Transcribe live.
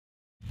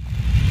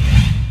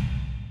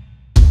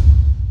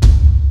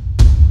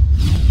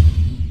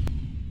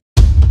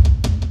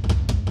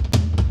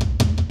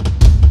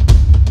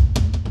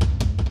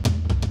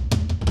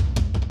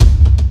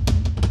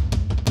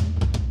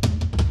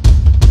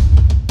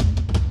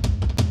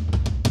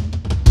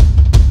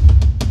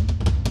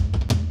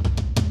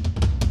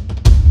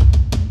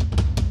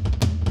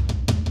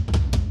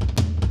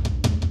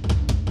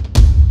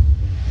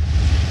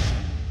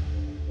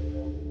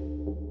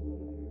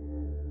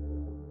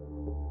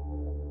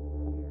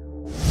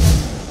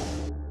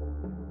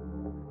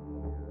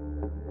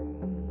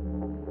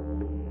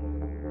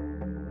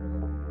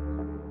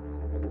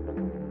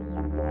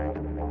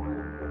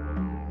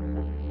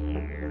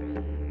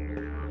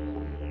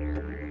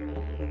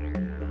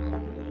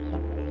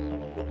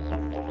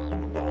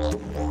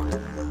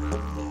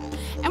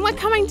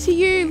coming to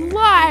you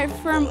live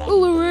from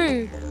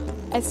Uluru,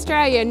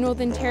 Australia,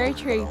 Northern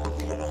Territory.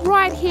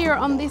 Right here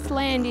on this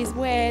land is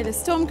where the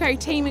Stormco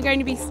team are going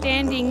to be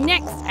standing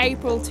next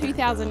April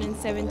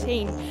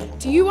 2017.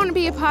 Do you want to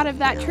be a part of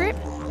that trip?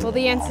 Well,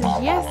 the answer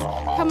is yes.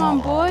 Come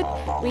on board.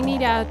 We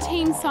need our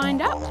team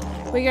signed up.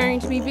 We're going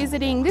to be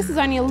visiting, this is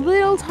only a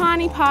little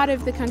tiny part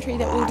of the country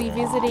that we'll be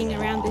visiting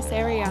around this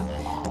area.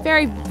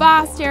 Very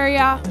vast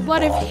area, a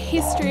lot of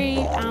history,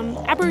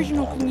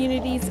 Aboriginal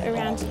communities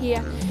around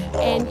here,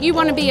 and you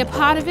want to be a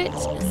part of it,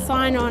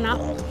 sign on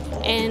up,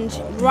 and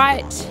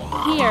right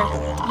here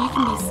you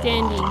can be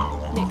standing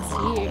next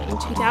year in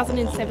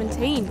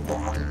 2017.